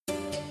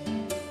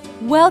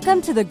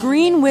Welcome to the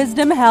Green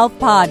Wisdom Health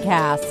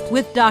Podcast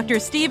with Dr.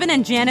 Stephen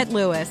and Janet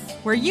Lewis,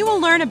 where you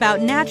will learn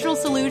about natural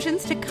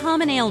solutions to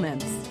common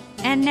ailments.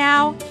 And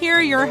now, here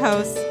are your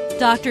hosts,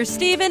 Dr.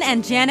 Stephen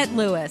and Janet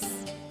Lewis.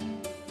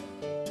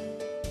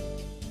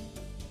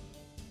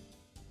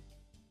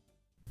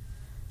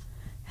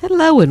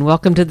 Hello and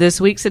welcome to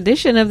this week's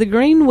edition of the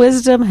Green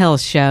Wisdom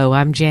Health Show.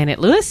 I'm Janet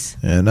Lewis.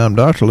 And I'm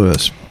Dr.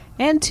 Lewis.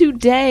 And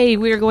today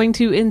we are going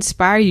to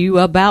inspire you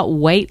about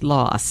weight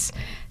loss.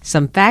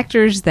 Some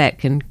factors that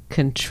can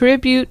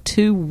contribute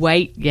to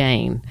weight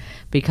gain,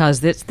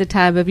 because it's the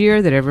time of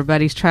year that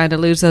everybody's trying to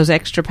lose those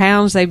extra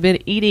pounds they've been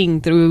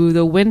eating through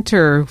the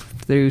winter,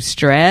 through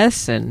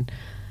stress and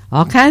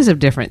all kinds of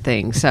different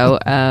things. So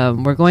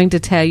we're going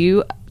to tell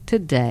you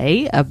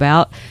today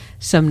about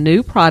some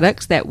new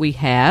products that we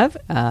have,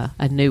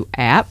 a new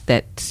app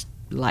that's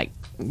like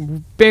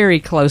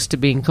very close to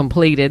being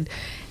completed,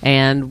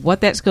 and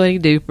what that's going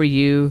to do for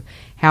you,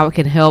 how it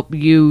can help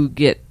you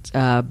get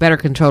better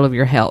control of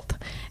your health.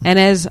 And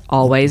as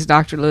always,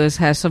 Dr. Lewis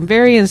has some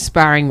very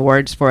inspiring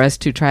words for us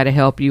to try to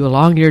help you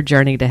along your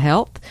journey to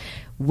health.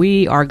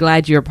 We are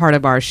glad you're part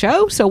of our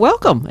show, so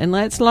welcome, and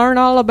let's learn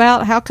all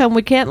about how come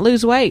we can't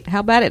lose weight. How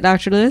about it,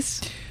 Dr.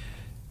 Lewis?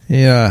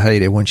 Yeah, I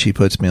hate it when she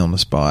puts me on the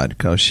spot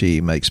because she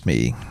makes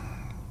me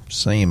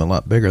seem a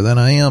lot bigger than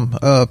I am.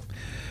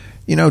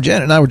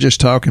 Janet and I were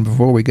just talking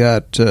before we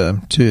got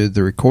to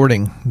the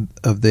recording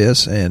of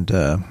this,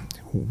 and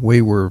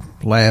we were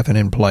laughing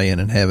and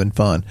playing and having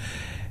fun.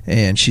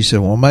 And she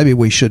said, well, maybe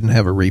we shouldn't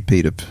have a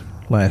repeat of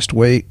last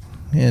week.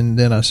 And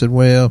then I said,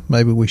 well,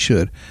 maybe we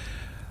should.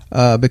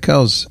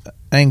 Because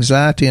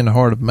anxiety in the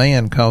heart of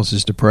man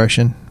causes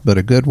depression, but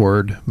a good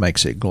word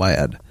makes it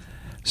glad.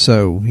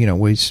 So,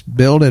 we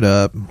build it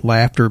up,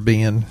 laughter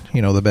being,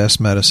 the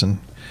best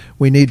medicine.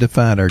 We need to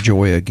find our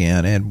joy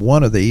again. And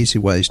one of the easy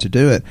ways to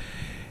do it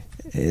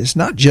is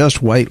not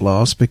just weight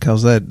loss,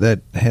 because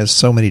that has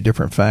so many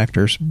different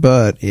factors,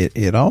 but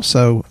it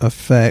also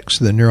affects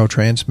the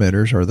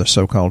neurotransmitters, or the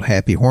so-called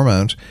happy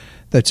hormones,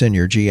 that's in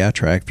your GI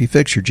tract. If you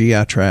fix your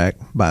GI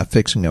tract by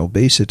fixing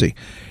obesity,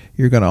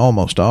 you're going to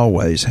almost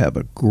always have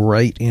a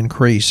great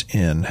increase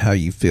in how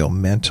you feel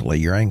mentally.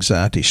 Your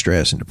anxiety,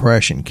 stress, and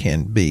depression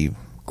can be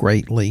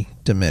greatly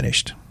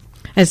diminished.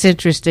 It's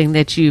interesting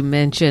that you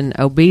mention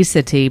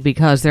obesity,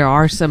 because there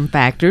are some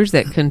factors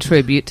that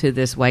contribute to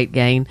this weight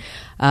gain.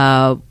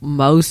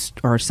 Most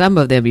or some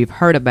of them you've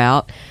heard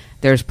about.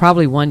 There's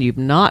probably one you've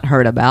not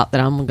heard about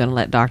that I'm going to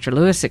let Dr.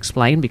 Lewis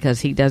explain,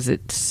 because he does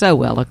it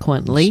so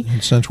eloquently.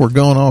 Since we're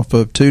going off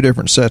of two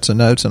different sets of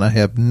notes and I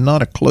have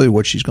not a clue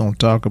what she's going to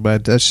talk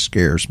about, that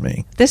scares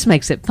me. This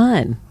makes it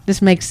fun.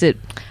 This makes it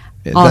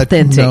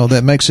authentic.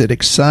 That makes it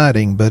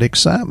exciting, but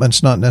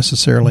excitement's not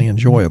necessarily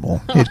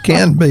enjoyable. It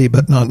can be,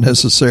 but not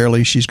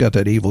necessarily. She's got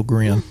that evil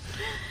grin.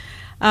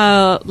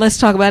 Let's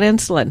talk about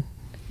insulin.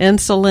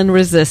 Insulin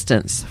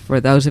resistance. For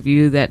those of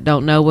you that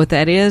don't know what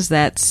that is,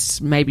 that's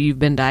maybe you've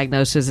been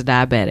diagnosed as a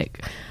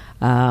diabetic,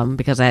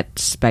 because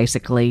that's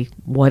basically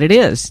what it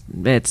is.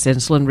 It's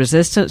insulin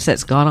resistance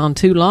that's gone on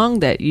too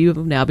long that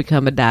you've now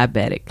become a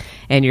diabetic.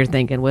 And you're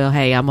thinking, well,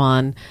 hey, I'm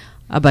on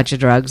a bunch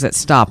of drugs that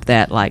stop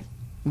that, like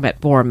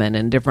metformin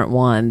and different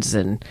ones,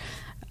 and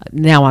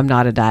now I'm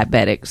not a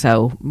diabetic.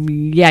 So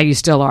yeah, you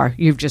still are.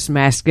 You've just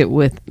masked it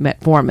with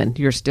metformin.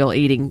 You're still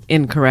eating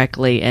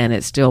incorrectly, and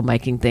it's still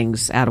making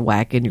things out of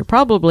whack, and you're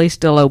probably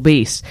still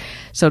obese.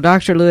 So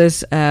Dr.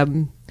 Lewis,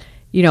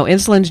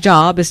 insulin's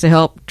job is to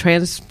help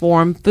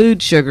transform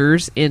food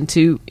sugars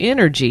into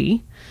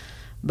energy,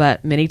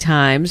 but many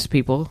times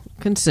people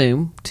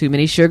consume too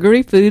many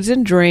sugary foods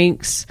and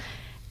drinks,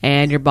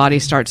 and your body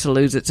starts to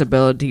lose its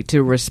ability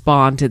to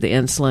respond to the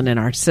insulin in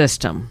our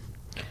system.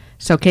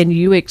 So can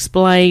you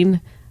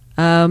explain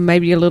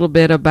maybe a little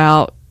bit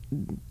about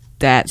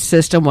that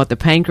system, what the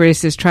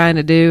pancreas is trying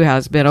to do, how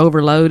it's been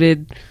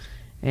overloaded,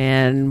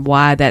 and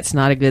why that's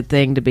not a good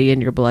thing to be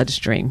in your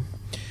bloodstream?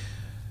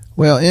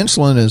 Well,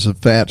 insulin is a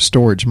fat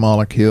storage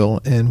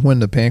molecule, and when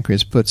the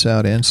pancreas puts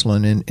out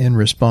insulin in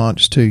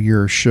response to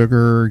your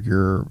sugar,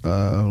 your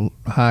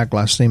high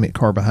glycemic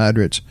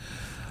carbohydrates,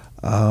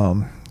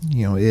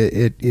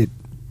 it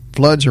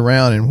floods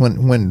around, and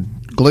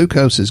when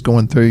glucose is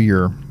going through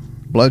your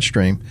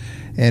bloodstream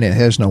and it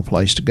has no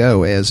place to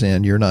go, as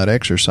in you're not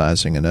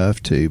exercising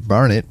enough to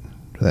burn it,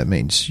 that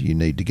means you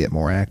need to get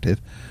more active,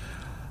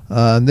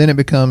 then it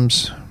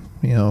becomes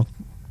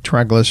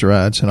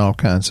triglycerides and all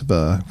kinds of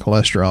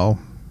cholesterol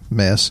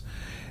mess,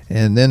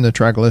 and then the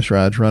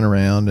triglycerides run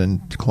around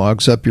and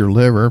clogs up your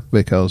liver,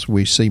 because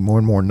we see more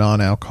and more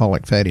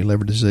non-alcoholic fatty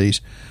liver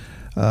disease,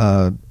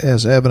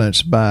 as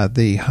evidenced by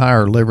the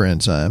higher liver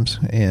enzymes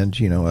and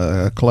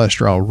a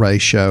cholesterol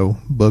ratio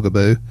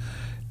boogaboo.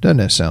 Doesn't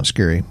that sound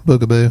scary?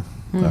 Boogaboo,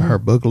 her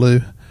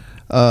boogaloo.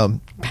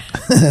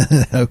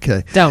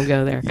 Okay. Don't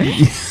go there.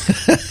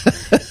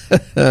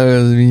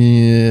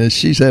 Yeah,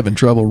 she's having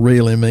trouble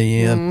reeling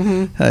me in.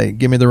 Mm-hmm. Hey,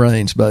 give me the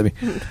reins, baby.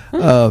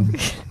 Oh,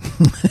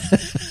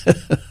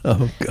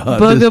 God.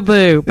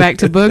 Boogaboo. Back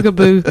to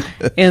boogaboo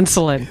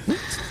insulin.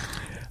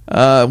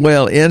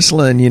 Well,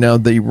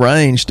 insulin, the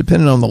range,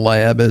 depending on the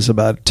lab, is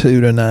about 2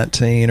 to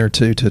 19 or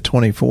 2 to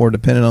 24,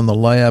 depending on the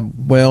lab.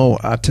 Well,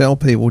 I tell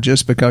people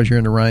just because you're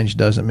in the range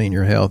doesn't mean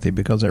you're healthy,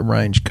 because that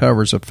range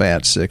covers a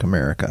fat, sick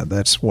America.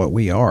 That's what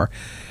we are.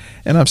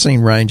 And I've seen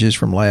ranges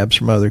from labs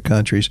from other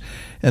countries,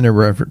 and their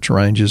reference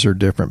ranges are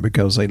different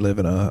because they live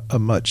in a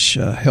much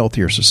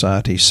healthier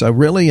society. So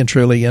really and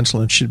truly,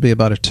 insulin should be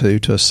about a 2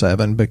 to a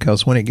 7,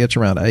 because when it gets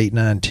around 8,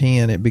 9,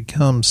 10, it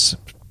becomes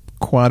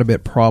quite a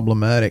bit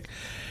problematic.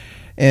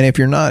 And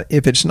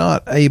if it's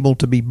not able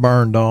to be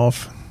burned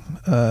off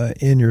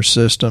in your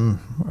system,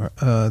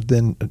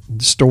 then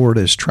stored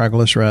as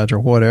triglycerides or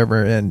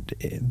whatever, and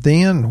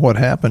then what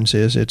happens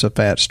is it's a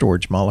fat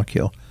storage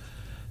molecule.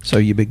 So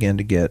you begin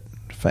to get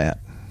fat.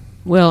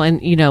 Well,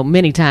 and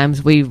many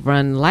times we've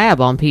run lab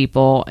on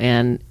people,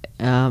 and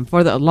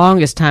for the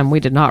longest time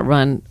we did not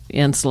run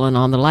insulin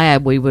on the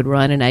lab. We would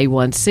run an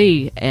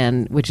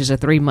A1C, which is a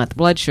 3-month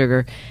blood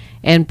sugar.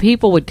 And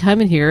people would come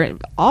in here,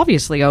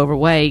 obviously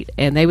overweight,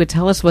 and they would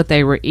tell us what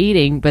they were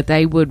eating, but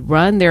they would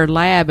run their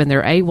lab, and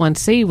their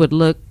A1C would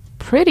look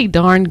pretty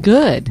darn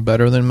good.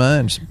 Better than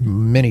mine,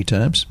 many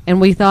times.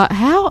 And we thought,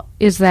 how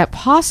is that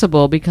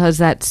possible? Because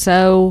that's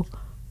so,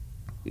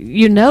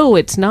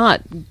 it's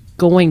not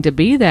going to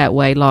be that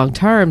way long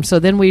term. So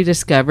then we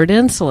discovered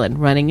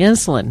running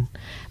insulin,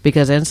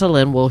 because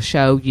insulin will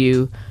show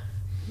you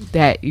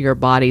that your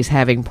body's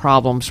having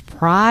problems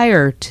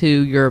prior to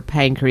your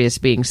pancreas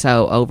being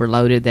so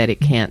overloaded that it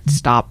can't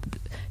stop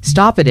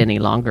it any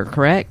longer,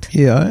 correct?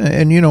 Yeah,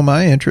 and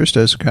my interest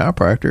as a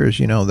chiropractor is,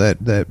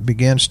 that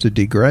begins to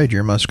degrade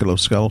your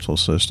musculoskeletal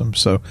system.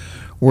 So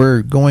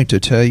we're going to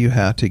tell you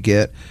how to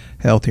get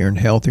healthier and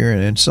healthier.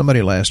 And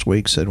somebody last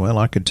week said, well,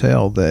 I could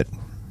tell that,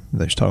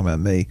 they was talking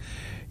about me,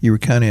 you were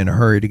kind of in a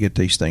hurry to get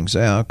these things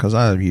out, because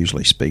I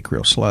usually speak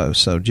real slow.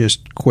 So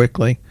just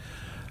quickly,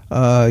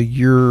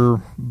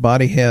 your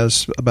body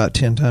has about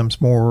 10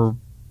 times more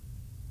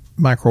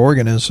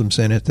microorganisms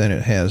in it than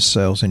it has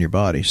cells in your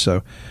body.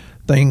 So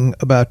thing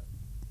about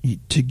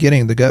to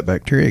getting the gut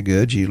bacteria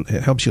good,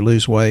 it helps you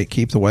lose weight,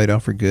 keep the weight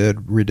off for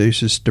good,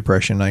 reduces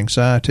depression and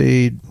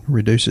anxiety,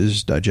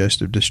 reduces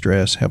digestive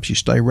distress, helps you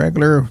stay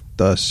regular,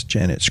 thus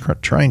Janet's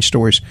train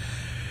stories,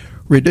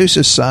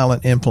 reduces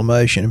silent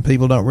inflammation. And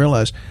people don't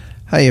realize,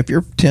 hey, if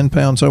you're 10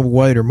 pounds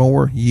overweight or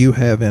more, you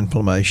have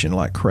inflammation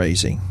like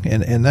crazy.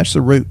 And that's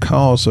the root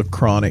cause of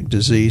chronic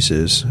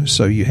diseases.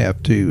 So you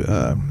have to,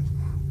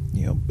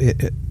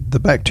 the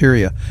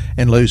bacteria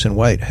and losing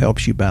weight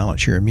helps you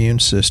balance your immune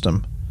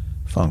system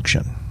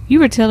function. You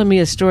were telling me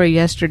a story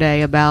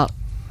yesterday about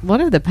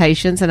one of the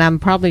patients, and I'm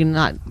probably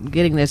not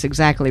getting this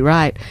exactly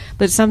right,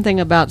 but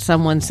something about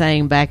someone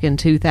saying back in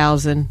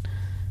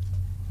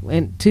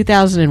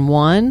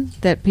 2001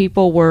 that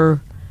people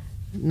were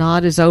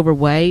not as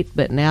overweight,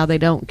 but now they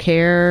don't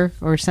care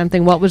or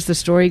something. What was the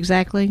story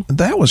exactly?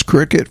 That was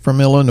Cricket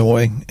from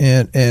Illinois,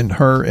 and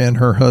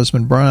her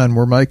husband Brian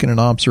were making an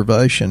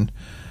observation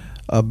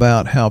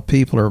about how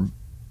people are,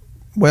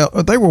 well,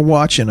 they were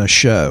watching a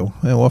show.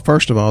 And well,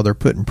 first of all, they're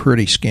putting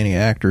pretty skinny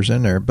actors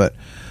in there, but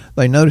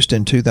they noticed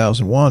in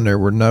 2001 there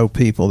were no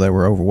people that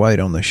were overweight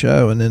on the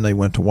show, and then they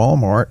went to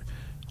Walmart.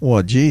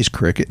 Well, geez,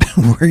 Cricket,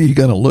 where are you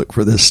going to look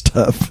for this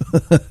stuff?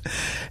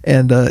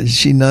 And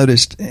she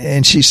noticed,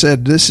 and she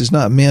said, this is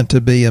not meant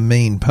to be a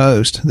mean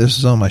post. This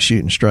is on my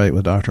Shooting Straight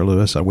with Dr.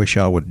 Lewis. I wish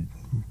y'all would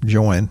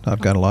join. I've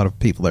got a lot of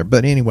people there.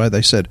 But anyway,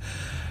 they said,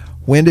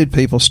 when did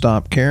people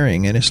stop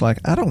caring? And it's like,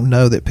 I don't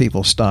know that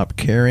people stopped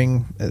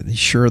caring.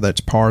 Sure, that's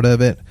part of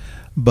it.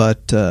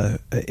 But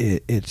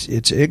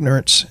it's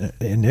ignorance,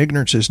 and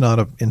ignorance is not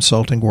an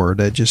insulting word.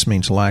 That just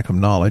means lack of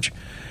knowledge.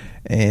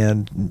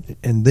 And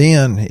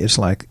then it's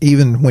like,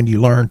 even when you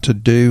learn to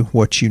do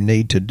what you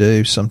need to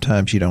do,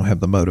 sometimes you don't have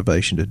the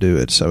motivation to do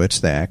it. So it's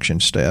the action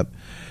step.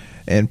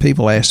 And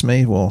people ask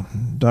me, well,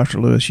 Dr.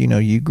 Lewis,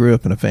 you grew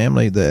up in a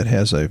family that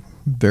has a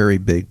very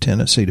big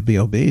tendency to be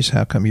obese.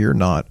 How come you're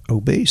not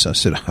obese? I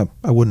said,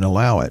 I wouldn't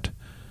allow it.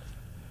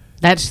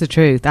 That's the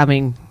truth. I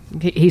mean,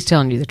 he's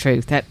telling you the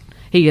truth. That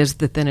he is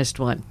the thinnest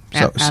one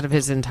out of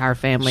his entire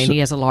family, and he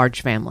has a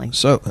large family.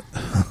 So...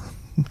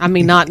 I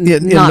mean, not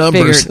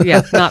numbers.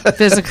 Not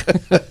physical.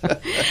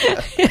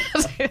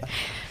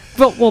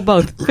 But we'll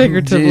both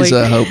figuratively. Jeez,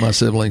 I hope my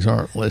siblings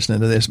aren't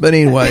listening to this. But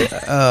anyway,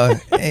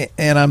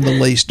 and I'm the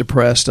least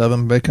depressed of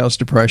them, because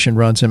depression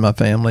runs in my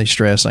family,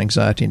 stress,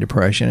 anxiety, and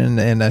depression.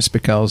 And that's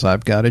because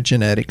I've got a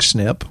genetic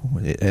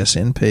SNP,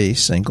 SNP,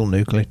 single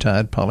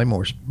nucleotide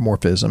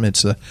polymorphism.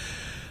 It's a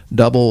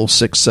double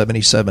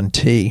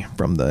 677T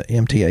from the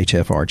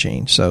MTHFR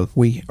gene. So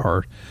we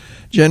are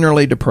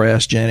generally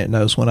depressed. Janet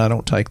knows when I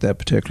don't take that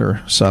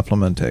particular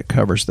supplement that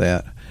covers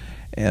that.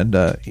 And,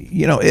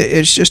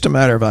 it's just a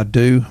matter of I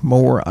do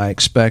more, I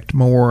expect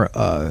more.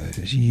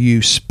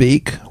 You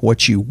speak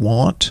what you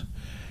want.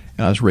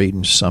 And I was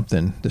reading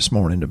something this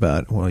morning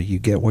about, well, you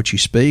get what you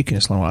speak. And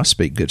it's like, well, I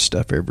speak good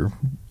stuff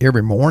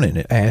every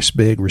morning. Ask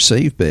big,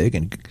 receive big.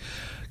 And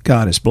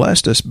God has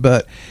blessed us,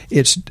 but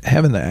it's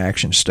having the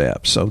action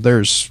steps. So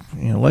there's,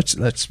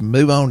 let's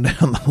move on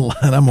down the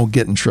line. I'm going to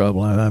get in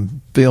trouble. I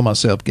feel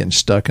myself getting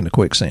stuck in the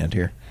quicksand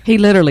here. He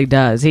literally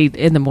does.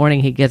 In the morning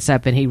he gets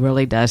up and he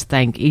really does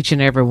thank each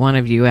and every one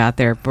of you out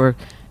there for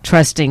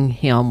trusting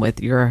him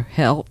with your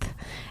health,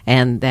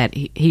 and that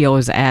he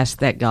always asks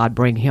that God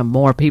bring him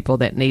more people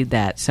that need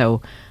that.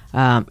 So,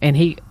 and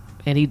he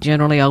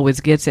generally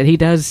always gets it. He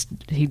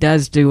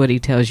does do what he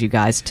tells you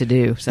guys to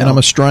do. So. And I'm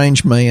a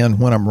strange man.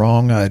 When I'm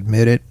wrong, I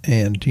admit it.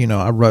 And,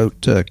 I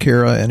wrote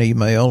Kara an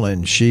email,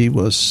 and she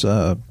was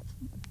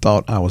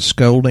thought I was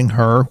scolding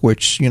her,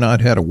 which,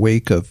 I'd had a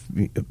week of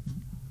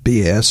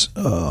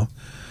BS,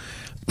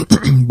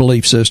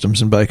 belief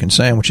systems and bacon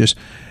sandwiches.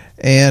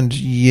 And,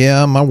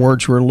 my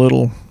words were a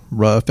little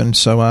rough, and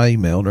so I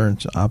emailed her,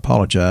 and I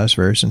apologize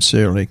very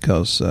sincerely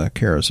because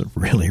Kara's a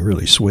really,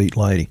 really sweet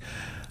lady.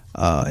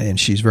 And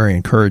she's very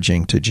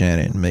encouraging to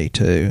Janet and me,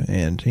 too.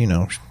 And,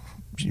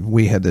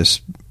 we had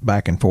this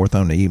back and forth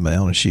on the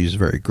email, and she's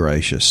very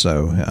gracious.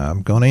 So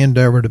I'm going to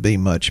endeavor to be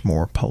much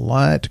more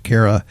polite,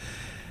 Kara.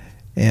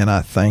 And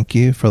I thank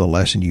you for the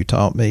lesson you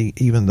taught me,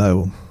 even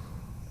though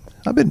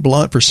I've been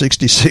blunt for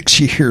 66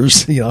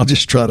 years. I'll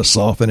just try to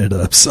soften it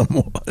up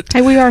somewhat.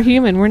 Hey, we are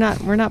human. We're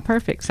not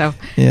perfect. So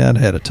yeah, I'd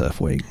had a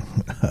tough week.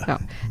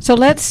 So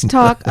let's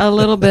talk a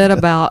little bit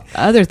about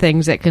other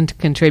things that can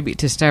contribute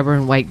to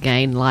stubborn weight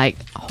gain, like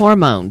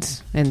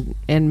hormones. And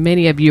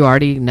many of you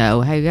already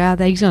know, hey,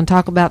 God, he's going to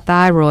talk about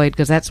thyroid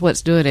because that's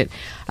what's doing it.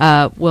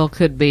 Well,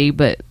 could be,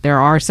 but there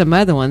are some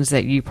other ones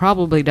that you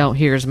probably don't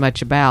hear as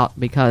much about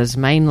because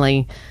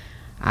mainly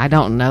I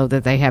don't know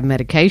that they have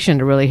medication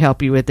to really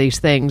help you with these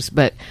things,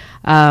 but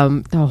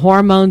the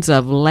hormones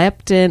of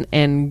leptin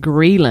and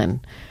ghrelin,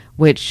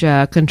 which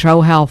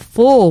control how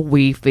full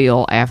we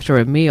feel after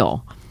a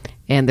meal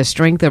and the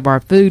strength of our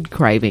food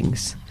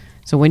cravings.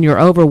 So when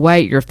you're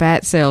overweight, your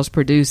fat cells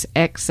produce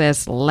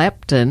excess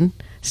leptin,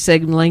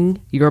 signaling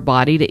your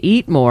body to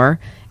eat more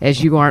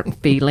as you aren't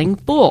feeling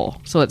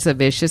full. So it's a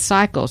vicious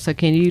cycle. So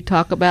can you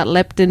talk about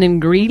leptin and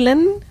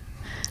ghrelin?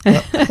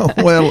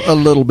 Well, a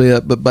little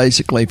bit, but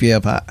basically if you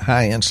have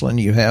high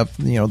insulin, you have,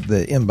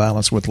 the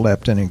imbalance with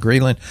leptin and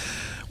ghrelin.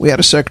 We had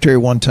a secretary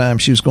one time,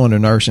 she was going to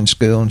nursing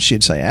school, and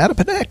she'd say,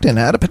 adiponectin,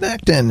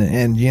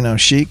 and,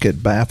 she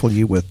could baffle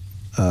you with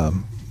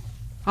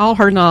all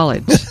her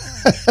knowledge.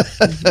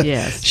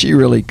 Yes. She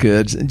really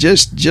could.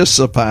 Just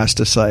suffice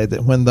to say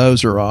that when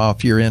those are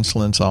off, your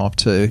insulin's off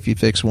too. If you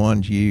fix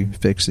one, you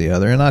fix the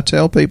other. And I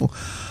tell people,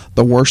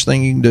 the worst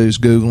thing you can do is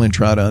Google and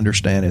try to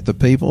understand it. The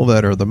people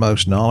that are the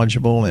most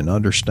knowledgeable and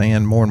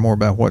understand more and more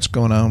about what's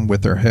going on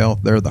with their health,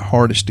 they're the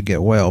hardest to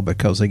get well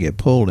because they get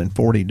pulled in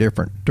 40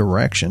 different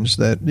directions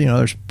that,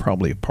 there's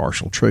probably a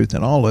partial truth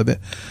in all of it.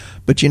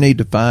 But you need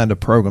to find a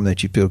program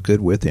that you feel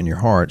good with in your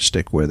heart,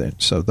 stick with it.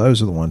 So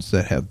those are the ones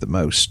that have the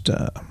most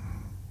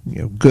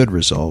good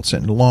results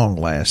and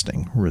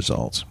long-lasting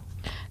results.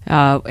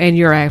 And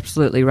you're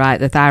absolutely right.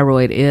 The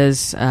thyroid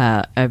is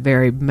a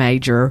very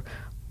major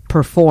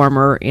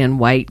performer in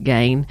weight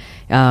gain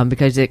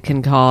because it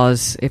can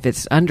cause, if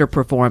it's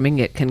underperforming,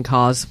 it can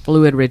cause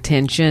fluid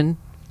retention,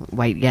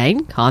 weight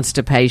gain,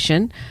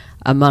 constipation,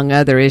 among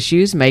other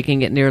issues,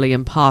 making it nearly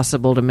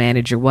impossible to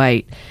manage your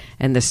weight.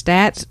 And the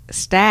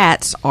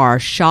stats are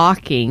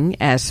shocking,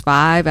 as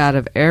 5 out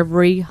of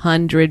every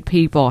 100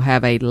 people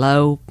have a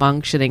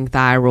low-functioning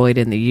thyroid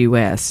in the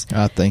U.S.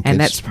 I think, and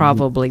that's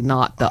probably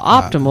not the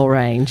optimal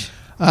range.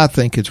 I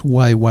think it's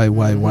way,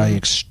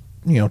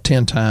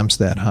 10 times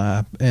that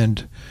high.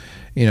 And,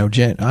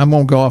 I'm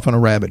going to go off on a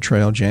rabbit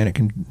trail. Janet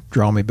can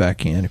draw me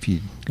back in if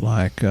you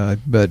like.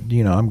 But,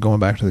 I'm going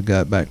back to the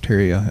gut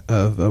bacteria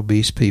of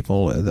obese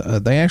people.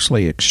 They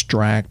actually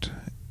extract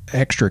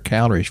extra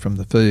calories from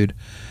the food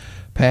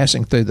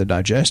passing through the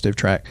digestive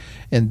tract,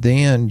 and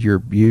then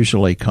you're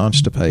usually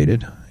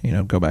constipated.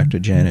 Go back to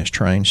Janet's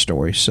train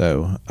story.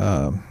 So,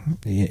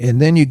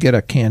 and then you get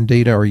a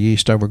candida or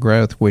yeast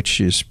overgrowth, which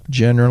is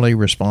generally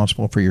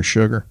responsible for your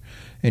sugar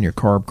and your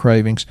carb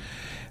cravings.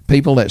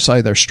 People that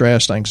say they're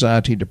stressed,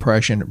 anxiety,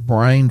 depression,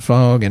 brain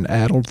fog, and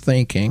addled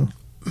thinking,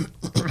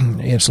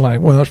 it's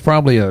like, well, it's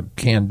probably a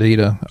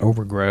candida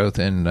overgrowth,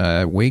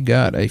 and we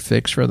got a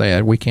fix for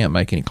that. We can't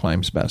make any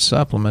claims about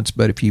supplements,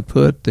 but if you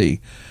put the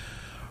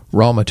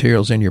raw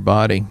materials in your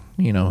body,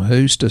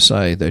 who's to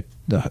say that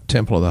the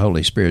temple of the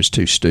Holy Spirit is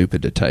too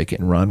stupid to take it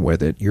and run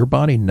with it? Your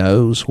body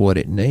knows what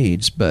it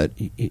needs, but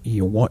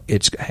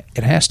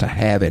it has to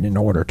have it in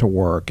order to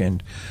work.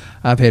 And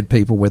I've had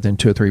people within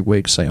 2 or 3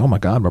 weeks say, "Oh my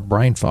God, my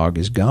brain fog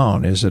is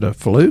gone. Is it a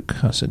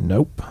fluke?" I said,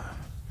 "Nope.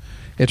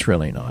 It's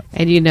really not."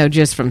 And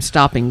just from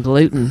stopping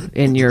gluten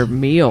in your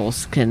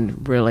meals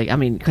can really,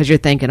 because you're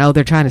thinking, oh,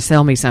 they're trying to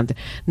sell me something.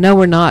 No,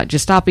 we're not.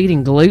 Just stop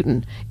eating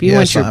gluten.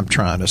 Yes, I'm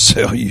trying to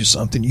sell you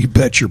something. You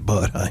bet your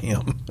butt I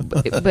am.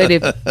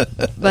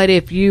 But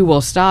if you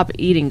will stop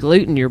eating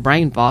gluten, your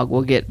brain fog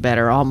will get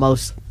better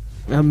almost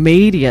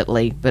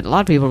immediately. But a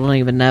lot of people don't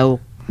even know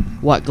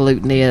what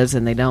gluten is,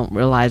 and they don't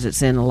realize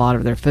it's in a lot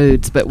of their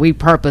foods. But we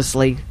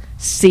purposely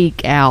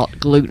seek out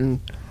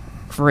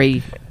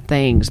gluten-free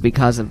things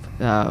because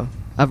of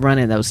of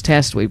running those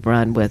tests we've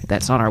run with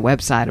that's on our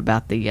website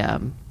about the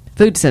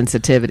food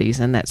sensitivities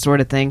and that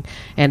sort of thing.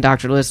 And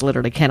Dr. Lewis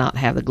literally cannot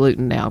have the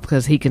gluten now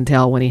because he can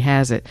tell when he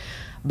has it.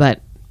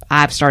 But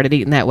I've started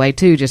eating that way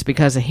too, just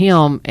because of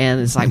him, and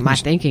it's like my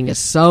thinking is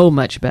so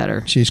much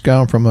better. She's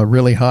gone from a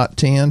really hot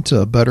 10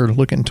 to a better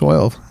looking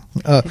 12.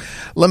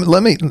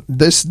 Let me.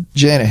 This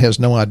Janet has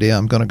no idea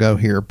I'm going to go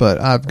here, but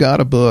I've got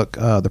a book,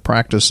 The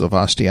Practice of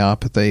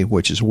Osteopathy,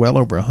 which is well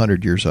over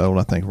 100 years old.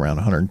 I think around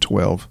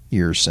 112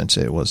 years since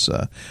it was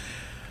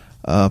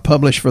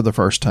published for the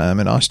first time.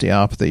 And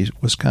osteopathy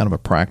was kind of a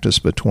practice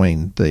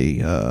between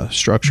the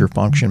structure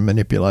function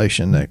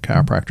manipulation that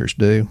chiropractors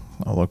do,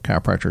 although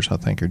chiropractors I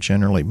think are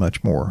generally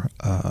much more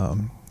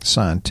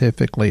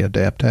scientifically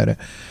adept at it.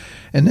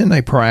 And then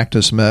they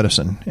practice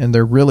medicine, and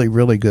they're really,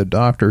 really good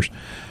doctors.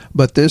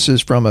 But this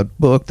is from a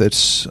book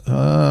that's,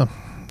 I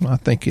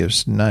think it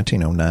was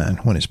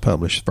 1909 when it's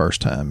published the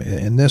first time.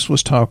 And this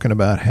was talking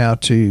about how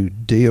to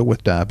deal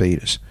with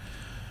diabetes.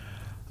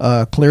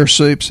 Clear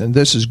soups, and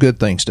this is good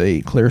things to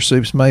eat. Clear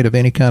soups made of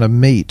any kind of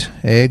meat,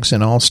 eggs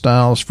in all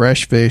styles,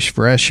 fresh fish,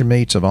 fresh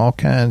meats of all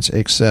kinds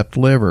except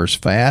livers,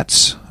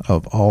 fats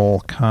of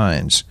all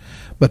kinds.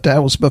 But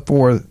that was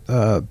before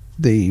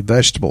the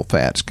vegetable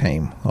fats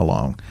came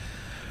along.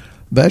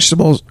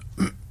 Vegetables,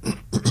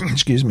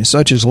 excuse me,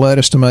 such as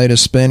lettuce, tomatoes,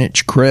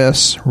 spinach,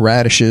 cress,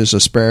 radishes,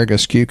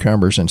 asparagus,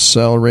 cucumbers, and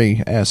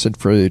celery, acid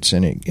fruits,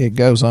 and it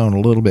goes on a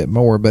little bit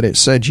more, but it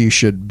said you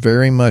should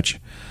very much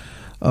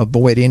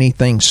avoid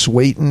anything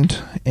sweetened,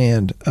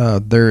 and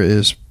there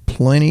is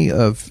plenty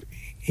of,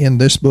 in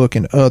this book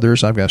and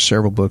others, I've got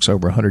several books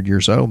over 100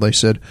 years old, they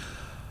said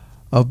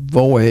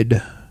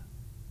avoid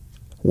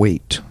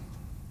wheat,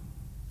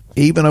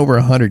 even over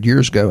 100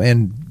 years ago.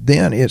 And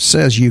then it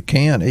says you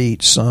can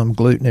eat some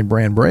gluten and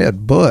bran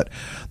bread, but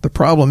the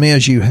problem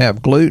is you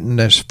have gluten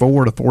that's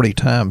 4 to 40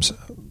 times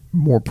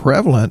more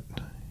prevalent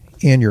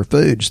in your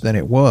foods than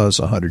it was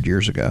 100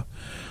 years ago.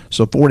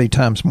 So 40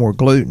 times more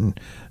gluten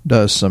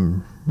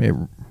it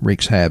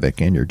wreaks havoc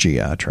in your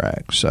GI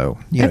tract. So,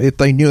 if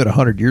they knew it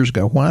 100 years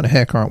ago, why the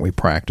heck aren't we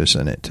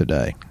practicing it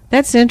today?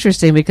 That's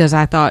interesting, because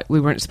I thought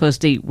we weren't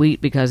supposed to eat wheat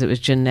because it was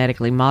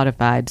genetically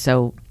modified.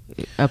 So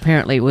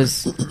apparently it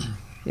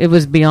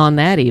was beyond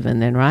that even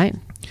then, right?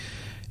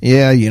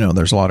 Yeah,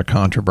 there's a lot of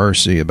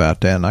controversy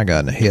about that, and I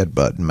got in a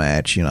headbutt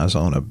match. I was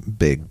on a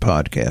big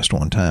podcast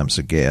one time as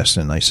a guest,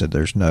 and they said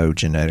there's no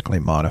genetically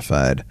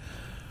modified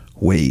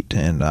wheat,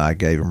 and I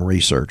gave them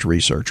research,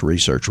 which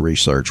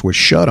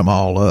shut them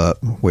all up,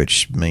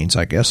 which means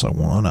I guess I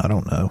won. I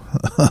don't know.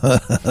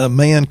 A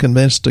man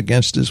convinced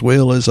against his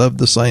will is of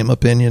the same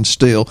opinion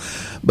still.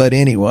 But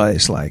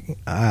anyways, like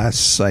I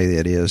say,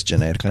 it is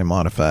genetically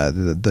modified.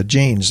 The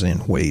genes in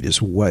wheat is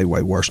way,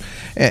 way worse.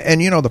 And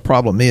the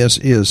problem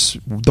is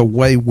the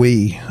way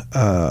we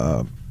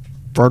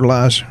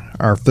fertilize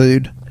our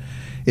food,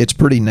 it's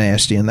pretty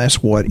nasty, and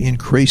that's what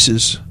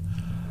increases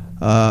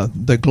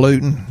the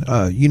gluten.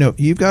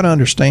 You've got to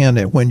understand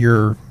that when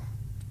you're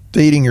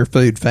feeding your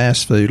food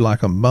fast food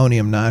like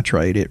ammonium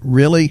nitrate, it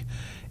really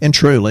and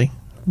truly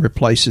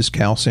replaces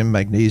calcium,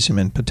 magnesium,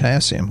 and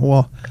potassium.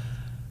 Well,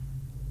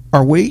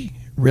 are we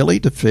really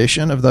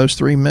deficient of those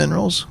three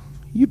minerals?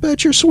 You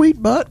bet your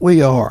sweet butt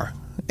we are.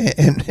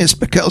 And it's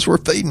because we're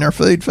feeding our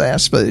food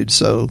fast food.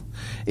 So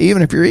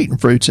even if you're eating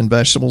fruits and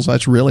vegetables,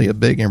 that's really a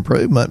big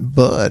improvement,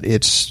 but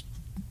it's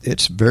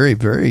very,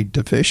 very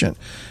deficient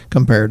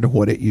compared to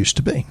what it used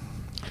to be.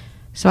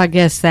 So I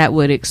guess that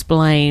would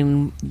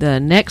explain the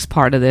next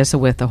part of this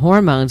with the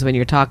hormones when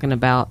you're talking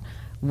about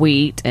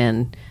wheat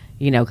and,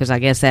 because I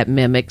guess that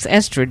mimics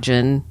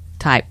estrogen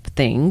type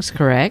things,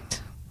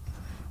 correct?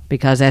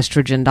 Because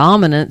estrogen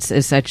dominance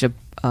is such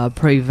a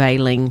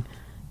prevailing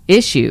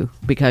issue,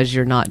 because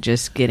you're not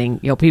just getting,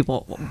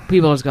 people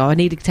just go, I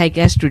need to take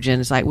estrogen.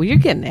 It's like, well, you're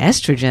getting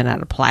estrogen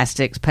out of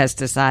plastics,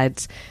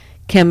 pesticides,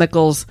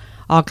 chemicals,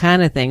 all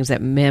kind of things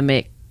that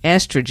mimic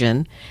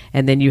estrogen,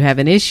 and then you have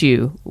an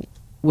issue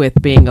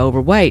with being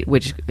overweight,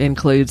 which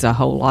includes a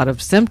whole lot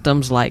of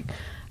symptoms like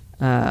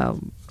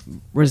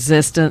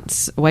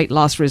resistance, weight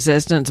loss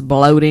resistance,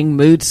 bloating,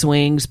 mood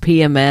swings,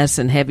 PMS,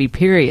 and heavy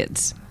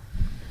periods.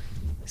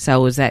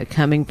 So is that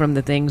coming from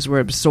the things we're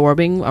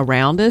absorbing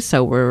around us?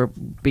 So we're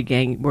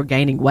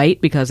gaining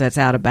weight because that's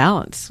out of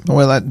balance.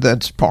 Well,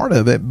 that's part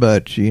of it,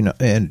 but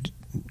and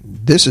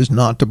this is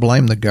not to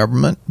blame the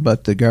government,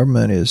 but the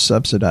government is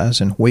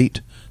subsidizing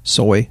wheat,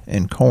 soy,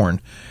 and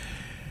corn.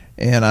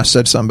 And I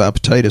said something about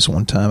potatoes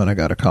one time, and I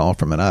got a call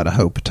from an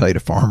Idaho potato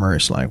farmer.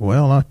 It's like,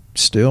 well, I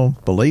still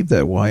believe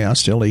that way. I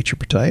still eat your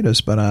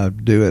potatoes, but I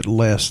do it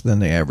less than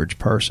the average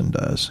person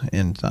does.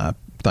 And I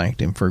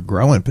thanked him for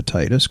growing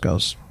potatoes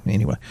because,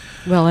 anyway.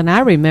 Well, and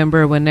I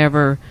remember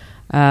whenever,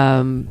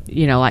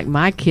 like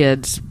my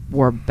kids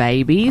were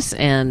babies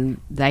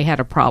and they had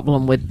a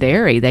problem with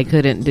dairy. They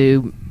couldn't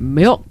do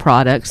milk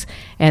products,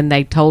 and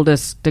they told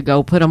us to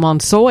go put them on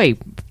soy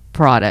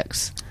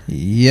products.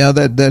 Yeah,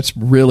 that's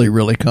really,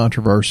 really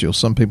controversial.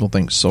 Some people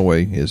think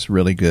soy is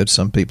really good.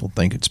 Some people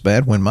think it's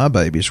bad. When my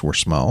babies were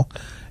small,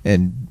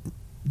 and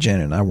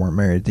Janet and I weren't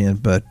married then,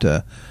 but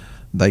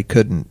They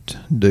couldn't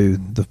do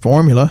the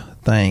formula.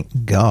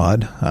 Thank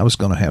God. I was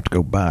going to have to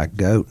go buy a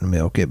goat and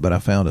milk it, but I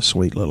found a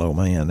sweet little old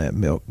man that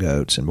milked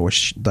goats, and boy,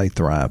 they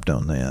thrived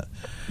on that.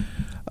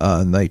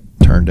 And they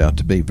turned out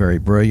to be very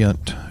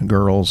brilliant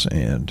girls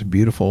and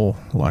beautiful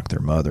like their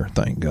mother,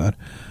 thank God.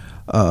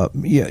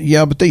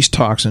 But these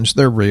toxins,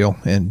 they're real,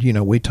 and,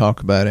 we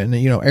talk about it. And,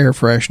 air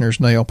fresheners,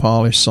 nail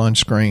polish,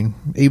 sunscreen,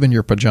 even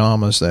your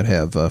pajamas that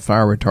have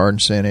fire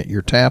retardants in it,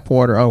 your tap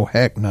water, oh,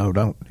 heck no,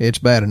 don't. It's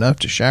bad enough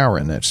to shower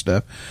in that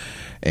stuff.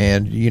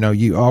 And,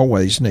 you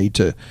always need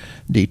to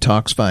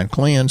detoxify and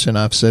cleanse. And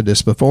I've said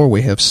this before,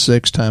 we have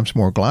 6 times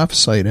more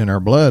glyphosate in our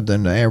blood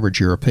than the average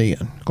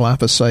European.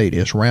 Glyphosate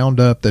is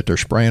Roundup that they're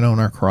spraying on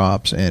our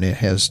crops, and it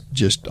has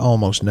just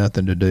almost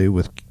nothing to do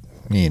with,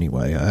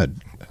 anyway,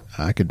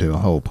 I could do a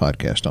whole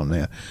podcast on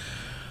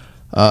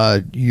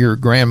that. Your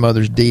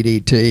grandmother's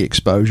DDT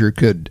exposure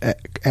could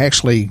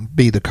actually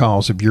be the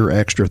cause of your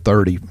extra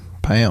 30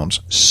 pounds.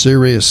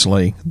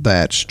 Seriously,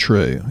 that's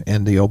true.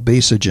 And the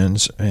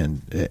obesogens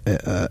and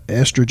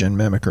estrogen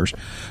mimickers.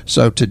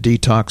 So to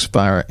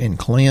detoxify and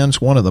cleanse,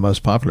 one of the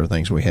most popular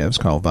things we have is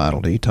called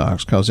Vital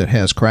Detox because it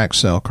has cracked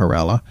cell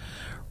chlorella,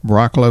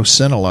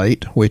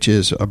 broccosinolate, which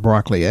is a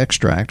broccoli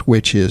extract,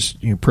 which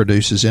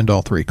produces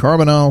indole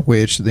 3-carbinol,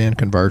 which then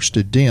converts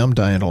to DIM,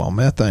 diindolylmethane,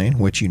 methane,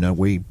 which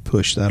we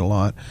push that a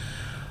lot.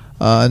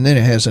 And then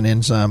it has an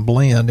enzyme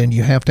blend, and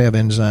you have to have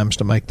enzymes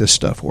to make this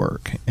stuff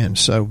work. And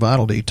so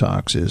Vital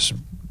Detox is,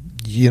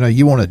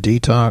 you want to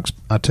detox.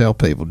 I tell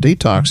people,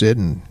 detox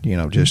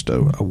isn't, just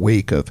a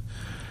week of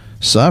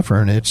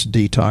suffering. It's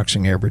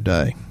detoxing every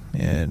day,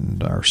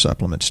 and our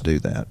supplements do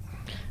that.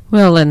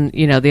 Well, and,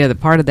 the other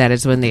part of that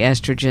is when the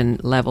estrogen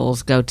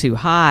levels go too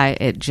high,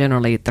 it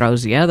generally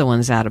throws the other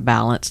ones out of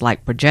balance,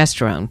 like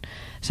progesterone.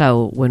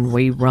 So when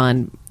we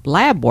run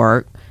lab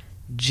work,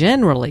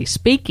 generally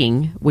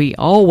speaking, we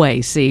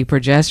always see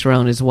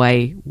progesterone is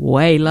way,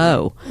 way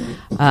low.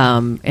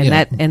 And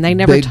they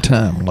never big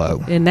time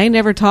low. And they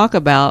never talk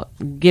about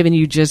giving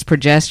you just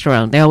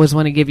progesterone. They always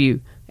want to give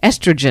you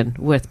estrogen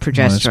with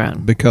progesterone.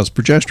 Well, because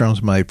progesterone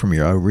is made from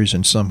your ovaries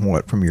and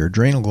somewhat from your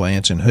adrenal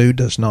glands, and who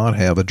does not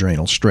have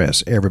adrenal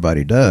stress?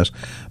 Everybody does,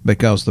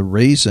 because the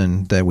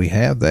reason that we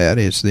have that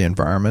is the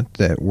environment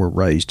that we're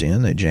raised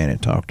in that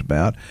Janet talked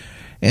about,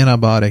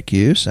 antibiotic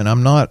use, and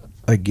I'm not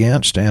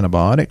against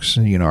antibiotics.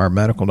 Our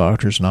medical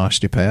doctors and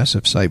osteopaths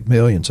have saved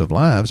millions of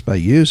lives by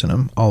using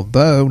them,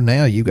 although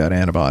now you got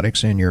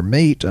antibiotics in your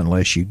meat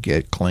unless you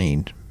get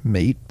clean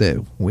meat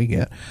that we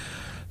get.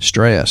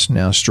 Stress.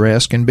 Now,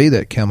 stress can be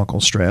that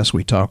chemical stress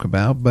we talk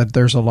about, but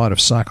there's a lot of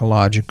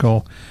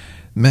psychological,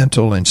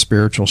 mental, and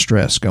spiritual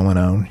stress going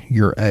on.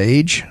 Your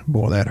age,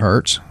 boy, that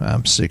hurts.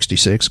 I'm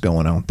 66,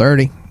 going on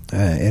 30,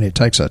 and it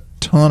takes a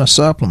ton of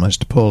supplements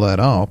to pull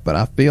that off, but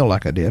I feel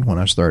like I did when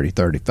I was 30,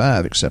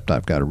 35, except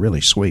I've got a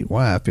really sweet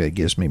wife that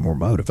gives me more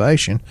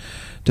motivation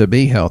to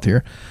be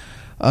healthier.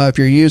 If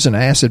you're using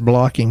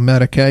acid-blocking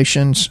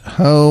medications,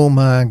 oh,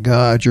 my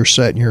God, you're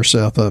setting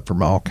yourself up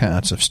for all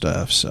kinds of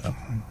stuff, so...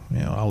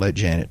 I'll let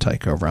Janet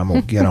take over. I'm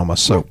going to get on my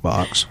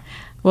soapbox.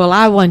 Well,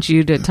 I want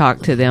you to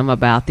talk to them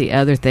about the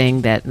other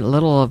thing that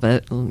little of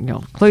it,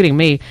 including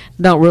me,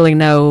 don't really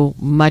know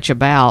much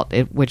about,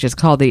 which is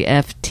called the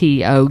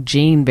FTO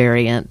gene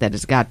variant that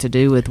has got to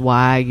do with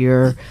why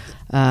you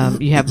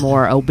have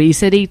more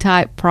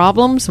obesity-type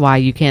problems, why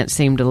you can't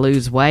seem to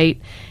lose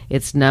weight.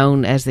 It's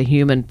known as the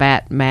human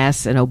fat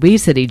mass and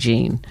obesity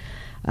gene.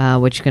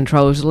 Which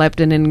controls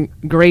leptin and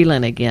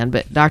ghrelin again.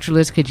 But Dr.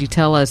 Lewis, could you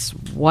tell us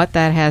what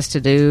that has to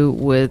do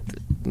with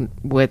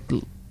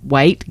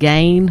weight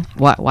gain?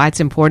 Why it's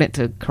important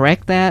to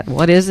correct that?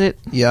 What is it?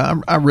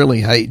 Yeah, I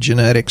really hate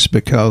genetics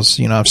because,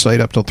 I've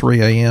stayed up till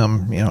 3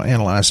 a.m.,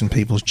 analyzing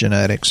people's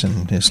genetics,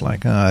 and it's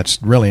like,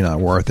 it's really not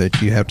worth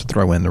it. You have to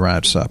throw in the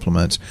right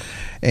supplements.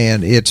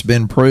 And it's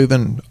been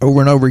proven over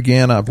and over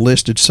again. I've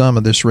listed some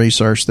of this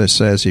research that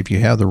says if you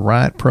have the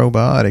right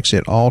probiotics,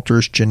 it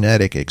alters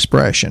genetic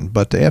expression.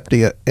 But the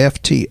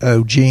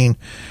FTO gene,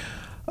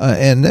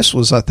 and this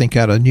was, I think,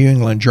 out of New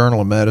England Journal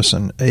of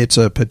Medicine, it's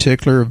a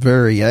particular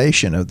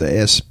variation of the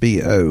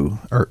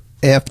SBO or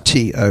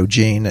FTO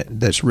gene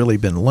that's really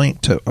been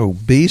linked to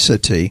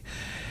obesity.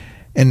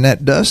 And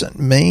that doesn't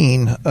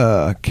mean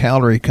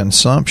calorie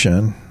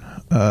consumption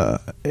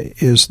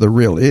is the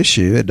real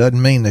issue. It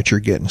doesn't mean that you're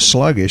getting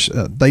sluggish.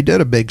 They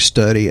did a big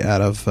study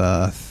out of,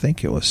 I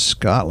think it was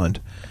Scotland.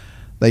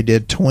 They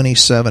did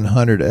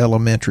 2,700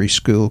 elementary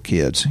school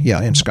kids,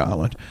 in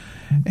Scotland.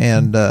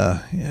 And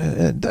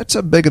that's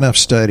a big enough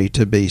study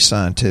to be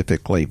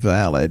scientifically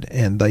valid.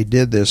 And they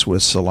did this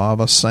with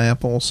saliva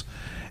samples.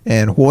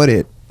 And what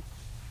it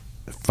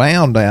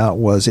found out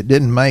was it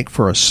didn't make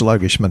for a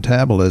sluggish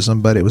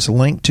metabolism, but it was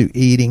linked to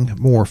eating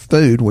more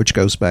food, which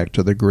goes back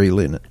to the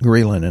ghrelin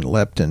and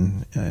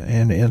leptin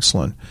and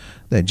insulin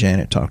that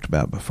Janet talked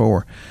about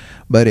before.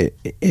 But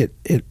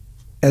it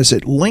as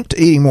it linked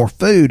to eating more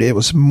food, it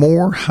was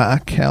more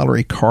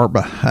high-calorie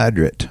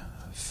carbohydrate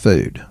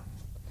food.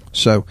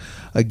 So,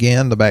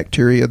 again, the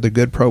bacteria, the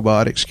good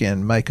probiotics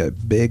can make a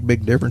big,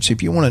 big difference.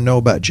 If you want to know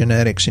about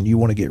genetics and you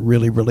want to get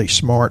really, really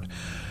smart,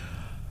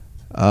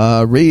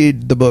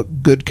 Read the book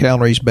Good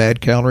Calories,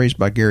 Bad Calories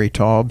by Gary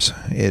Taubes.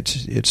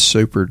 It's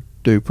super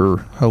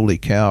duper, holy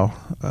cow,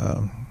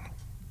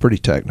 pretty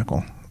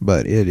technical,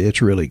 but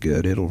it's really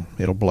good.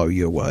 It'll blow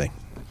you away.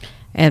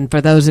 And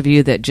for those of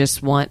you that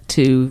just want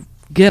to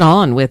get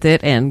on with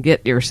it and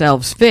get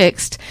yourselves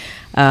fixed,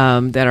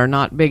 that are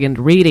not big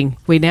into reading,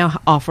 we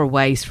now offer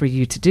ways for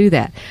you to do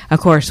that. Of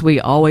course, we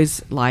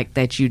always like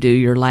that you do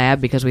your lab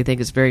because we think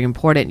it's very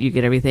important you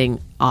get everything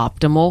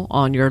optimal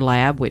on your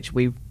lab, which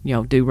we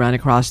do run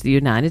across the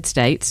United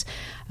States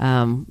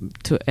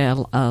to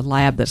a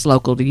lab that's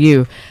local to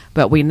you.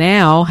 But we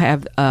now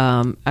have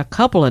a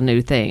couple of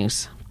new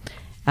things.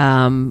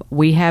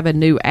 We have a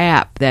new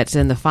app that's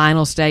in the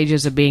final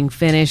stages of being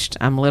finished.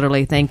 I'm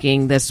literally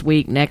thinking this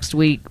week, next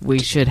week, we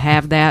should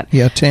have that.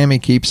 Yeah, Tammy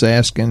keeps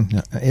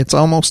asking. It's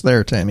almost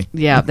there, Tammy.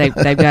 Yeah, they've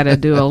got to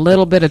do a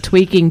little bit of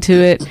tweaking to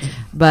it,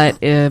 but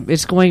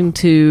it's going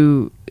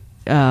to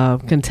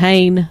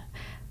contain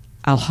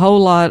a whole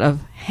lot of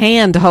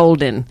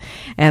hand-holding,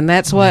 and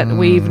that's what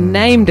we've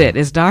named it,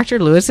 is Dr.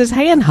 Lewis's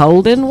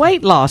hand-holding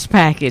weight loss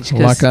package.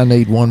 Like I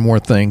need one more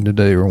thing to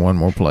do or one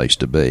more place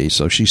to be,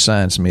 so she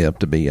signs me up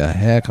to be a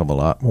heck of a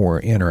lot more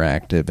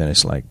interactive, and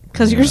it's like...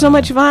 Because you're so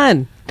much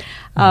fun.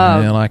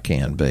 Well, I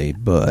can be,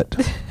 but...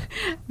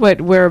 But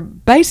we're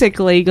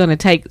basically going to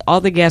take all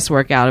the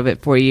guesswork out of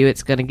it for you.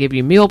 It's going to give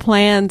you meal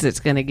plans. It's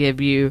going to give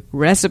you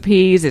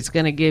recipes. It's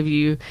going to give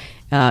you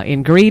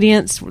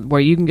ingredients where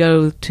you can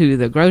go to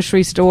the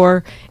grocery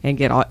store and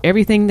get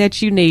everything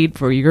that you need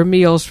for your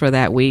meals for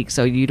that week,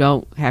 so you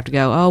don't have to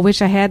go, oh, I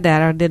wish I had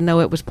that. I didn't know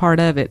it was part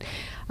of it.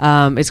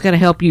 It's going to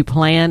help you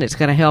plan. It's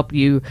going to help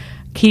you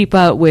keep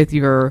up with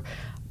your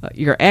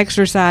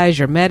exercise,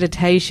 your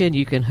meditation.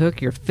 You can hook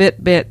your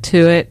Fitbit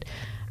to it,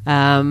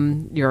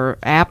 your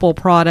Apple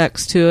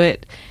products to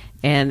it,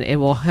 and it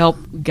will help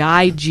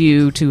guide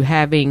you to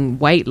having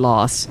weight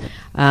loss.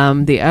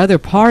 The other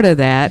part of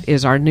that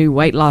is our new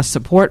weight loss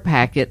support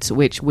packets,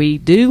 which we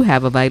do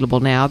have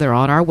available now. They're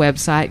on our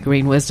website,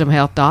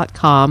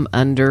 greenwisdomhealth.com.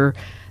 Under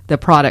the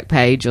product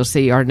page, you'll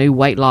see our new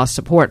weight loss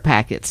support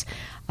packets.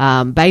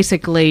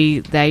 Basically,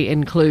 they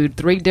include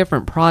 3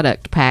 different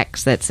product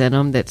packs that's in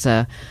them. That's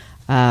a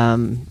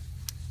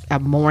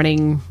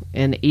morning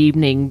and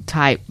evening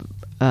type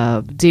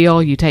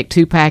deal. You take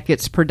 2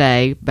 packets per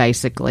day,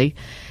 basically.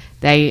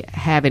 They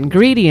have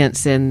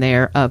ingredients in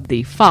there of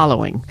the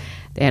following,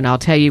 and I'll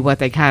tell you what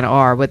they kind of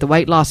are. With the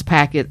weight loss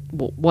packet,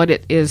 what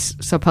it is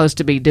supposed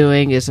to be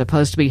doing is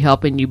supposed to be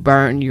helping you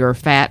burn your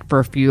fat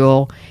for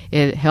fuel.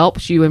 It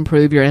helps you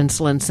improve your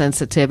insulin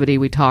sensitivity,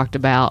 we talked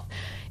about.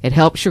 It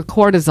helps your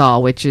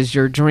cortisol, which is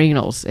your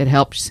adrenals. It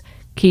helps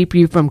keep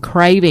you from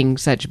craving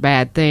such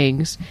bad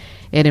things.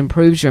 It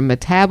improves your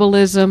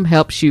metabolism,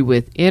 helps you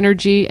with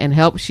energy, and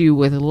helps you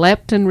with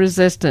leptin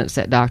resistance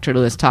that Dr.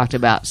 Lewis talked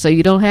about. So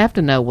you don't have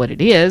to know what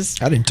it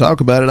is. I didn't talk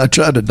about it. I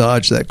tried to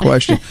dodge that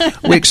question.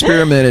 We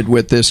experimented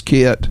with this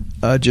kit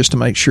just to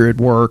make sure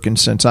it'd work, and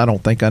since I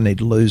don't think I need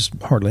to lose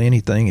hardly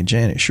anything, and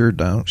Janet sure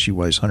don't. She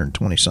weighs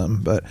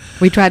 120-something. But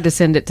we tried to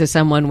send it to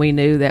someone we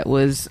knew that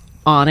was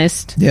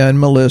honest. Yeah, and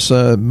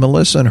Melissa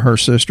and her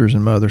sisters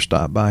and mother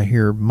stopped by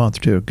here a month or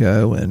 2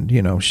 ago, and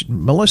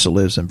Melissa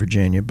lives in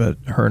Virginia, but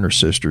her and her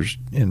sisters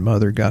and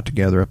mother got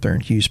together up there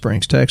in Hughes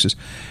Springs, Texas.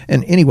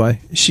 And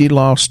anyway, she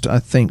lost, I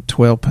think,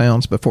 12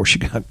 pounds before she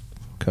got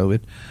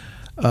COVID,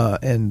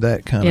 and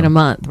that kind of... In a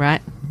month,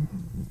 right?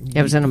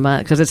 It was in a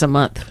month, because it's a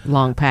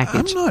month-long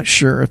package. I'm not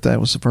sure if that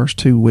was the first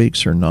 2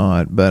 weeks or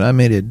not, but I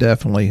mean, it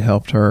definitely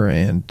helped her,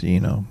 and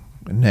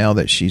now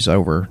that she's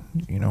over,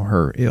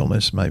 her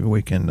illness, maybe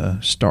we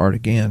can start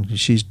again.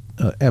 She's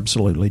an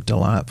absolutely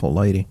delightful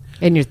lady.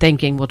 And you're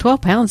thinking, well,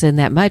 12 pounds isn't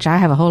that much. I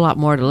have a whole lot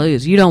more to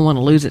lose. You don't want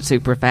to lose it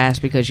super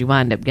fast because you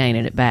wind up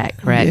gaining it back,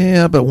 correct?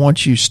 Yeah, but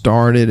once you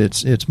start it,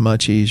 it's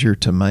much easier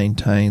to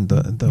maintain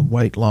the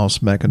weight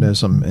loss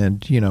mechanism.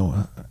 And,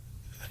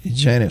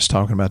 Janet's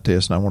talking about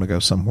this, and I want to go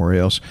somewhere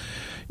else.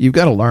 You've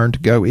got to learn to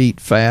go eat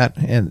fat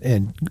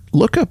and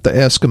look up the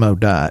Eskimo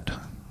diet.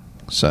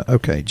 So,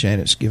 okay,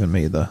 Janet's giving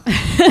me the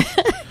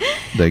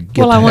get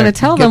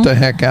the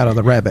heck out of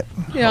the rabbit.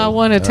 Yeah, I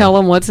want to tell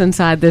them what's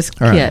inside this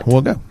kit. All right,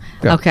 we'll go.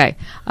 Okay.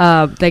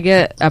 They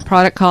get a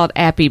product called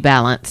Appy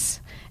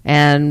Balance,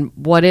 and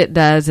what it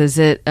does is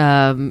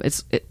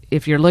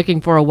if you're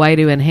looking for a way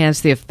to enhance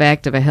the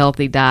effect of a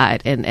healthy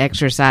diet and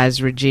exercise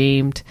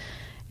regime,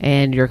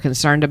 and you're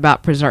concerned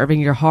about preserving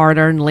your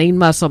hard-earned lean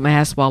muscle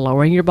mass while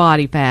lowering your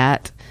body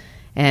fat,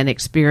 and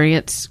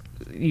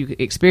you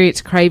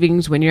experience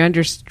cravings when you're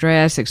under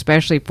stress,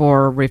 especially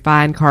for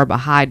refined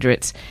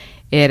carbohydrates,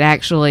 it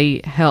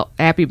actually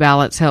Appy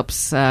Balance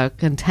helps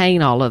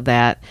contain all of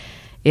that.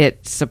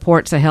 It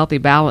supports a healthy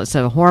balance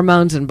of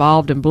hormones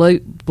involved in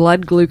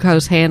blood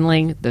glucose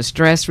handling, the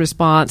stress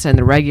response, and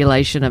the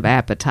regulation of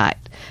appetite.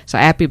 So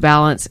Appy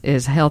Balance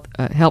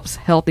helps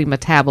healthy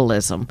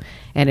metabolism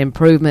and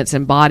improvements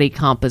in body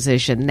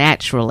composition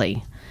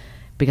naturally,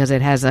 because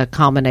it has a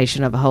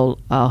combination of a whole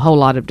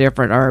lot of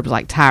different herbs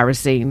like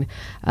tyrosine,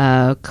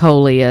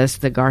 coleus,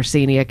 the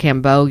Garcinia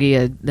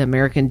cambogia, the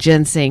American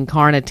ginseng,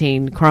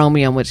 carnitine,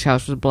 chromium, which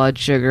helps with blood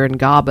sugar, and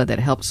GABA that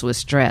helps with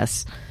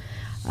stress.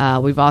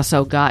 We've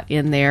also got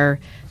in there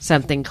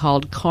something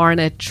called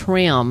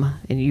Carnitrim,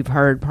 and you've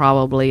heard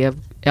probably of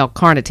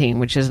L-carnitine,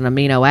 which is an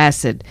amino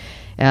acid.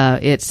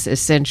 It's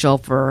essential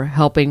for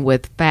helping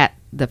with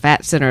the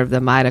fat center of the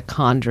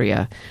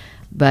mitochondria,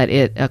 but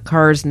it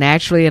occurs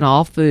naturally in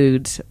all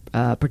foods,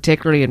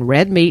 particularly in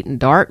red meat and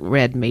dark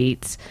red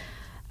meats,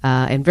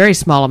 and very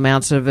small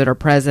amounts of it are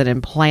present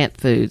in plant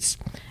foods.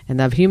 And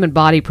the human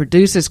body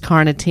produces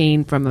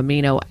carnitine from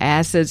amino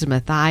acids,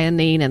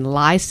 methionine and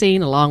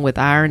lysine, along with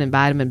iron and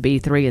vitamin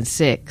B3 and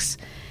 6.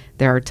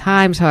 There are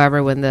times,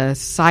 however, when the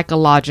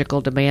psychological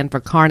demand for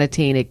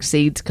carnitine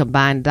exceeds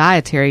combined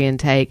dietary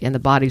intake and the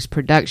body's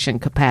production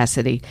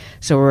capacity.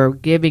 So we're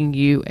giving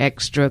you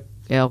extra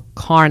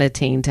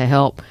L-carnitine to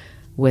help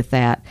with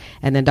that.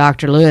 And then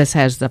Dr. Lewis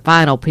has the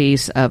final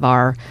piece of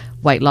our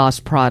weight loss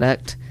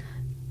product.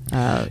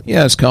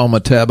 It's called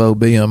Metabo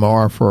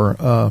BMR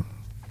for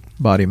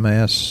body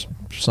mass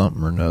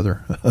something or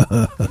another.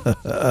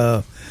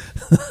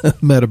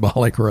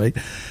 Metabolic rate.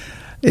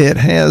 It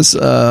has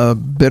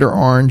bitter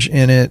orange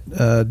in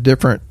it,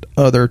 different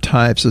other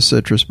types of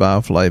citrus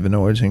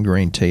bioflavonoids, and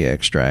green tea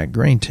extract.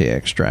 Green tea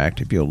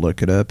extract, if you'll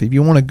look it up. If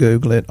you want to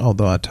Google it,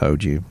 although I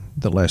told you,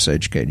 the less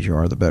educated you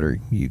are, the better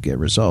you get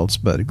results.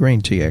 But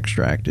green tea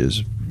extract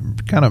is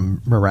kind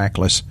of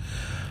miraculous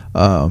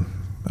on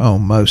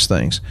most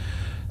things.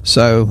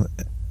 So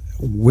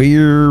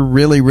we're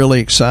really,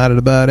 really excited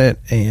about it.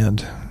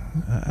 And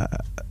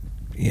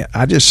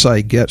I just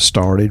say get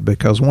started,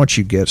 because once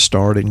you get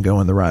started and go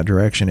in the right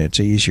direction, it's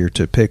easier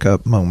to pick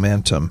up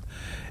momentum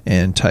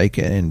and take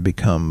it and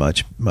become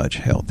much, much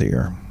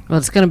healthier. Well,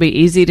 it's going to be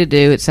easy to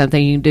do. It's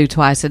something you can do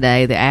twice a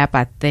day. The app,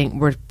 I think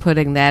we're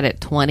putting that at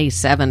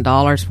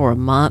 $27 for a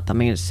month. I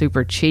mean, it's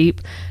super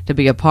cheap to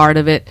be a part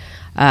of it.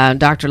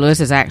 Dr. Lewis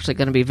is actually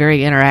going to be very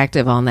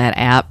interactive on that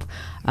app,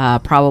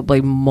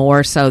 probably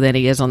more so than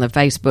he is on the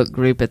Facebook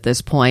group at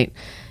this point.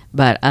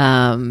 But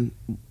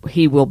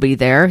he will be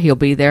there. He'll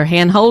be there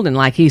hand-holding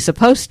like he's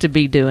supposed to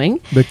be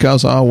doing.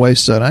 Because I always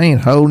said, I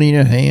ain't holding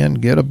your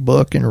hand. Get a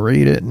book and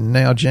read it. And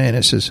now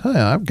Janet says, hey,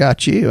 I've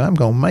got you. I'm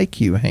going to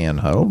make you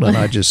hand-hold. And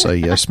I just say,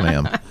 yes,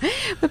 ma'am.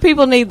 But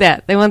people need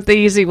that. They want the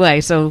easy way,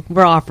 so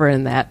we're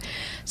offering that.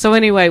 So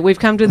anyway, we've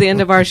come to the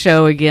end of our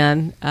show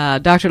again.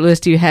 Dr.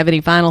 Lewis, do you have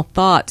any final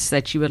thoughts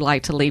that you would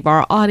like to leave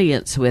our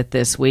audience with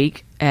this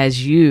week,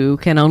 as you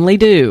can only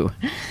do?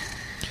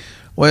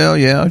 Well,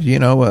 yeah,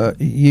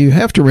 you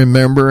have to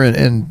remember,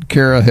 and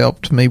Kara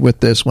helped me with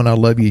this when I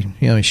love you.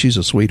 She's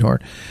a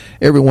sweetheart.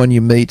 Everyone you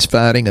meet's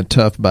fighting a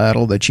tough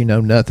battle that you know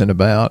nothing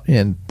about,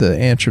 and the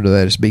answer to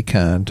that is be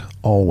kind,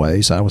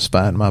 always. I was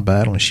fighting my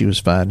battle, and she was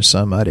fighting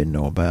some I didn't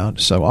know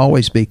about, so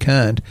always be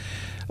kind.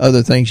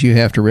 Other things you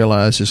have to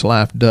realize is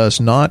life does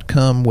not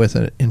come with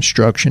an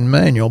instruction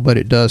manual, but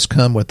it does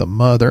come with a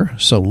mother,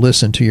 so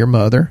listen to your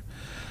mother.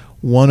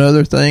 One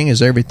other thing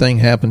is everything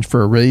happens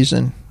for a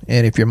reason.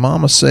 And if your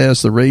mama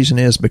says the reason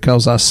is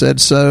because I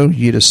said so,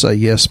 you just say,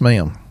 yes,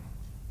 ma'am.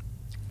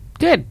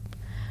 Good.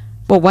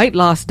 Well, weight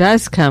loss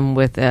does come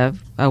with a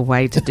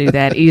way to do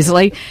that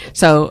easily.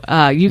 So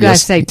you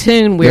guys stay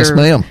tuned. Yes,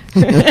 ma'am.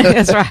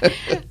 That's right.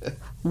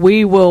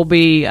 We will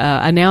be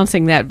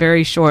announcing that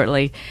very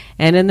shortly.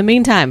 And in the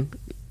meantime,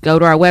 go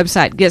to our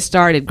website, get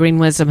started,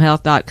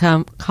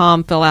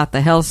 greenwisdomhealth.com, fill out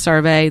the health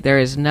survey. There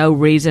is no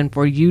reason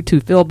for you to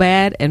feel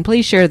bad. And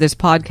please share this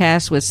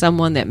podcast with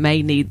someone that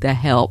may need the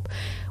help.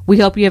 We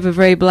hope you have a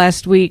very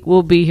blessed week.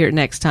 We'll be here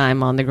next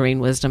time on the Green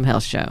Wisdom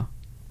Health Show.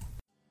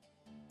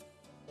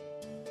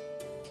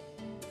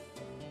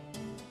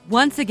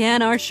 Once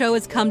again, our show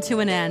has come to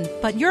an end,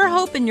 but your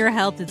hope in your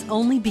health is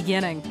only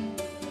beginning.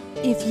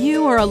 If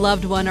you or a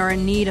loved one are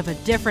in need of a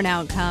different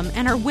outcome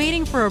and are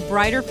waiting for a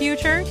brighter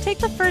future, take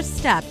the first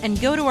step and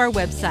go to our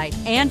website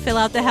and fill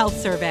out the health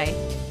survey.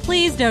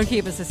 Please don't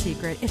keep us a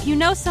secret. If you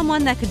know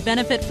someone that could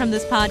benefit from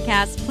this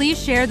podcast,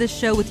 please share this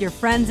show with your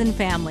friends and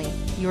family.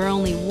 You are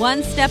only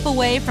one step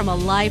away from a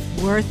life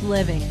worth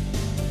living.